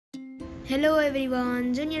Hello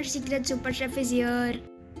everyone, Junior Secret Superchef is here.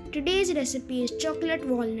 Today's recipe is chocolate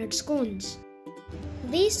walnut scones.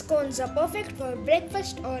 These scones are perfect for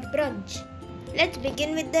breakfast or brunch. Let's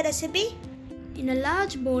begin with the recipe. In a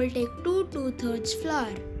large bowl, take 2 2/3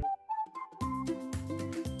 flour.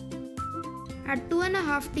 Add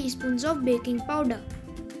 2.5 teaspoons of baking powder.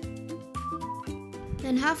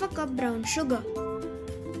 Then half a cup brown sugar.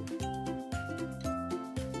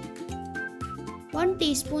 1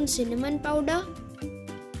 teaspoon cinnamon powder.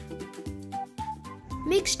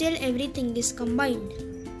 Mix till everything is combined.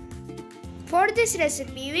 For this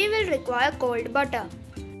recipe, we will require cold butter.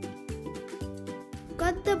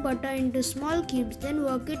 Cut the butter into small cubes, then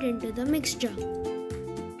work it into the mixture.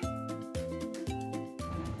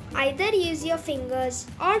 Either use your fingers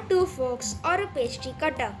or 2 forks or a pastry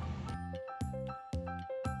cutter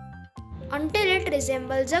until it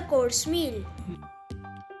resembles a coarse meal.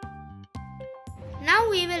 Now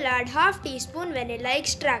we will add half teaspoon vanilla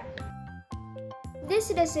extract. This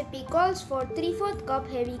recipe calls for 3/4 cup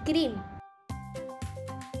heavy cream.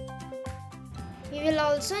 We will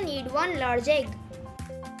also need 1 large egg.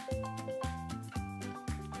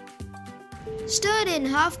 Stir in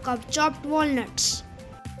half cup chopped walnuts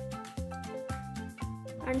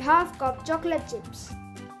and half cup chocolate chips.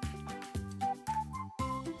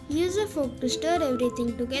 Use a fork to stir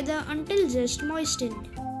everything together until just moistened.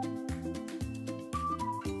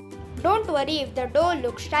 Don't worry if the dough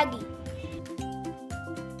looks saggy.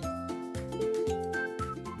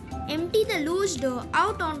 Empty the loose dough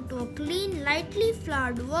out onto a clean, lightly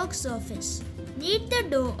floured work surface. Knead the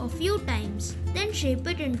dough a few times, then shape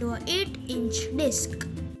it into an 8-inch disc.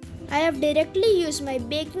 I have directly used my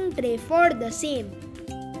baking tray for the same.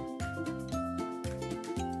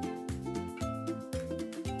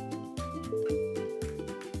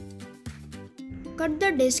 Cut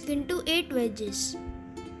the disc into 8 wedges.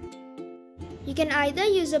 You can either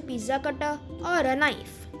use a pizza cutter or a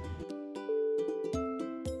knife.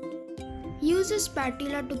 Use a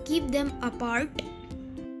spatula to keep them apart.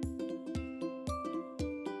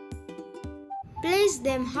 Place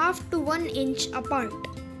them half to 1 inch apart.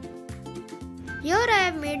 Here I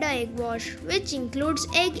have made an egg wash which includes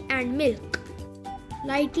egg and milk.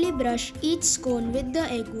 Lightly brush each scone with the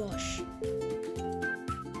egg wash.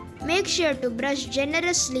 Make sure to brush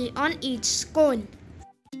generously on each scone.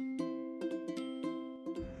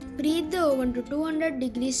 Preheat the oven to 200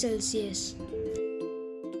 degrees Celsius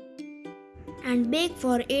and bake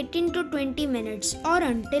for 18 to 20 minutes or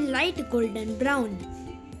until light golden brown.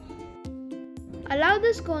 Allow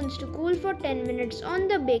the scones to cool for 10 minutes on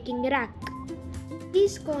the baking rack.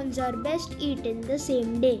 These scones are best eaten the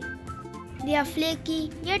same day. They are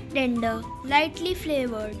flaky yet tender, lightly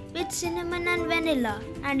flavored with cinnamon and vanilla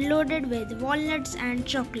and loaded with walnuts and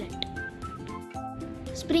chocolate.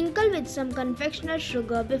 Sprinkle with some confectioner's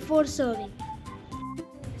sugar before serving.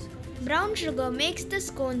 Brown sugar makes the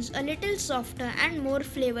scones a little softer and more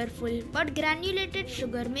flavorful, but granulated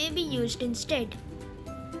sugar may be used instead.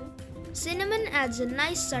 Cinnamon adds a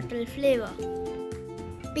nice subtle flavor.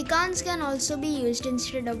 Pecans can also be used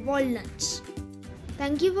instead of walnuts.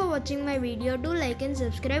 Thank you for watching my video. Do like and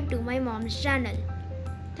subscribe to my mom's channel.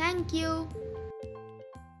 Thank you.